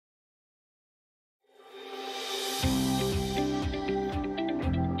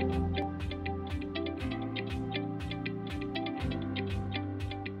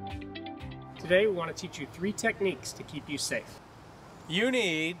Today we want to teach you 3 techniques to keep you safe. You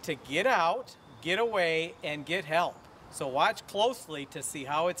need to get out, get away, and get help. So watch closely to see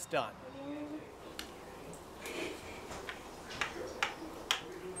how it's done.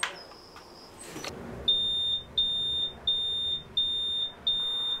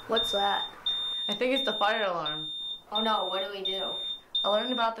 What's that? I think it's the fire alarm. Oh no, what do we do? I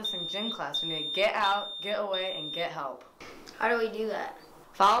learned about this in gym class. We need to get out, get away, and get help. How do we do that?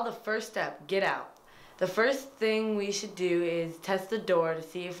 Follow the first step, get out. The first thing we should do is test the door to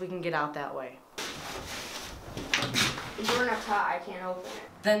see if we can get out that way. The door is hot, I can't open it.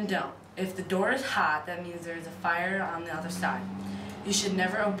 Then don't. If the door is hot, that means there is a fire on the other side. You should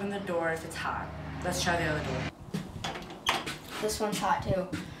never open the door if it's hot. Let's try the other door. This one's hot too.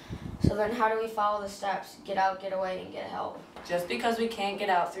 So then how do we follow the steps? Get out, get away, and get help. Just because we can't get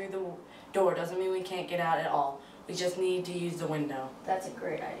out through the door doesn't mean we can't get out at all. We just need to use the window. That's a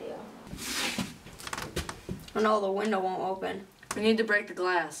great idea. Oh no, the window won't open. We need to break the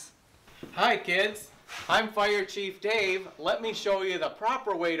glass. Hi kids, I'm Fire Chief Dave. Let me show you the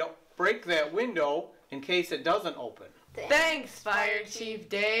proper way to break that window in case it doesn't open. Thanks, Fire Chief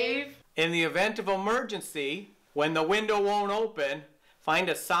Dave. In the event of emergency, when the window won't open, find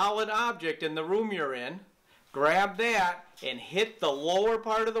a solid object in the room you're in, grab that, and hit the lower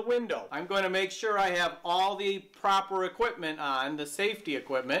part of the window. I'm going to make sure I have all the proper equipment on, the safety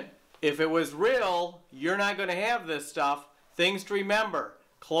equipment. If it was real, you're not going to have this stuff. Things to remember: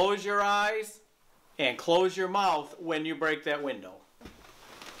 close your eyes and close your mouth when you break that window.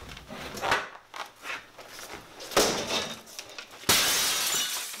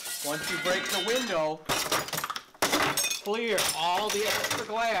 Once you break the window, clear all the extra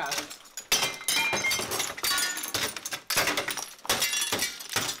glass.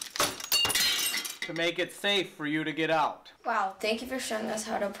 To make it safe for you to get out. Wow, thank you for showing us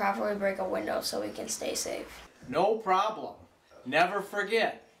how to properly break a window so we can stay safe. No problem. Never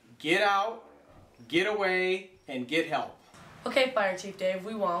forget, get out, get away, and get help. Okay, Fire Chief Dave,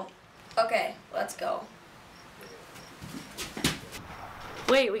 we won't. Okay, let's go.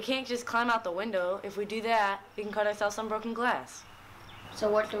 Wait, we can't just climb out the window. If we do that, we can cut ourselves some broken glass. So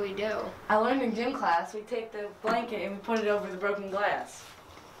what do we do? I learned in gym class, we take the blanket and we put it over the broken glass.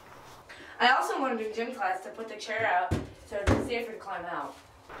 I also learned in gym class to put the chair out so it's safer to climb out.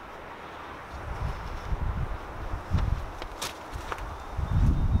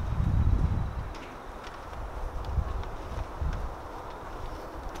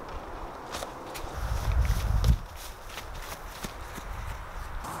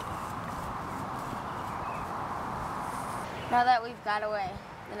 Now that we've got away,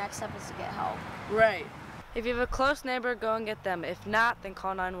 the next step is to get help. Right. If you have a close neighbor, go and get them. If not, then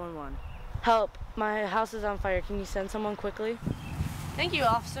call 911. Help, my house is on fire. Can you send someone quickly? Thank you,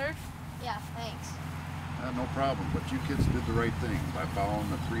 officer. Yeah, thanks. No problem, but you kids did the right thing by following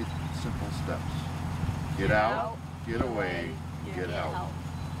the 3 simple steps. Get out, get away, get help.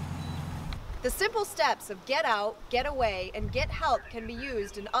 The simple steps of get out, get away, and get help can be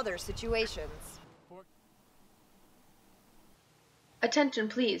used in other situations. Attention,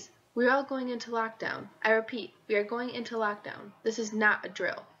 please. We are all going into lockdown. I repeat, we are going into lockdown. This is not a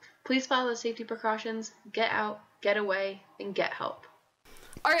drill. Please follow the safety precautions, get out, get away, and get help.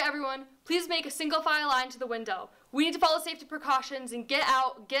 All right, everyone, please make a single file line to the window. We need to follow safety precautions and get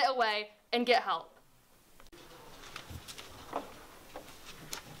out, get away, and get help.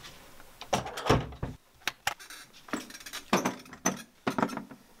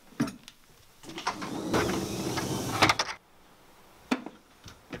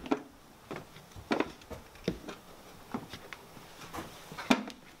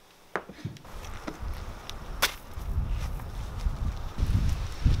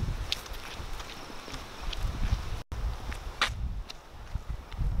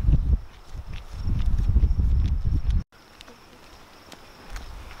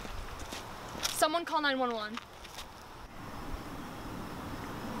 Someone call 911.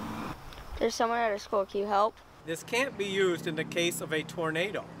 There's someone at our school. Can you help? This can't be used in the case of a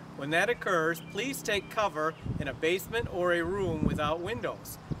tornado. When that occurs, please take cover in a basement or a room without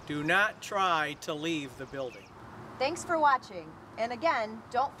windows. Do not try to leave the building. Thanks for watching. And again,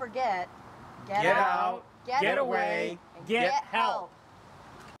 don't forget, Get out, get away, get help.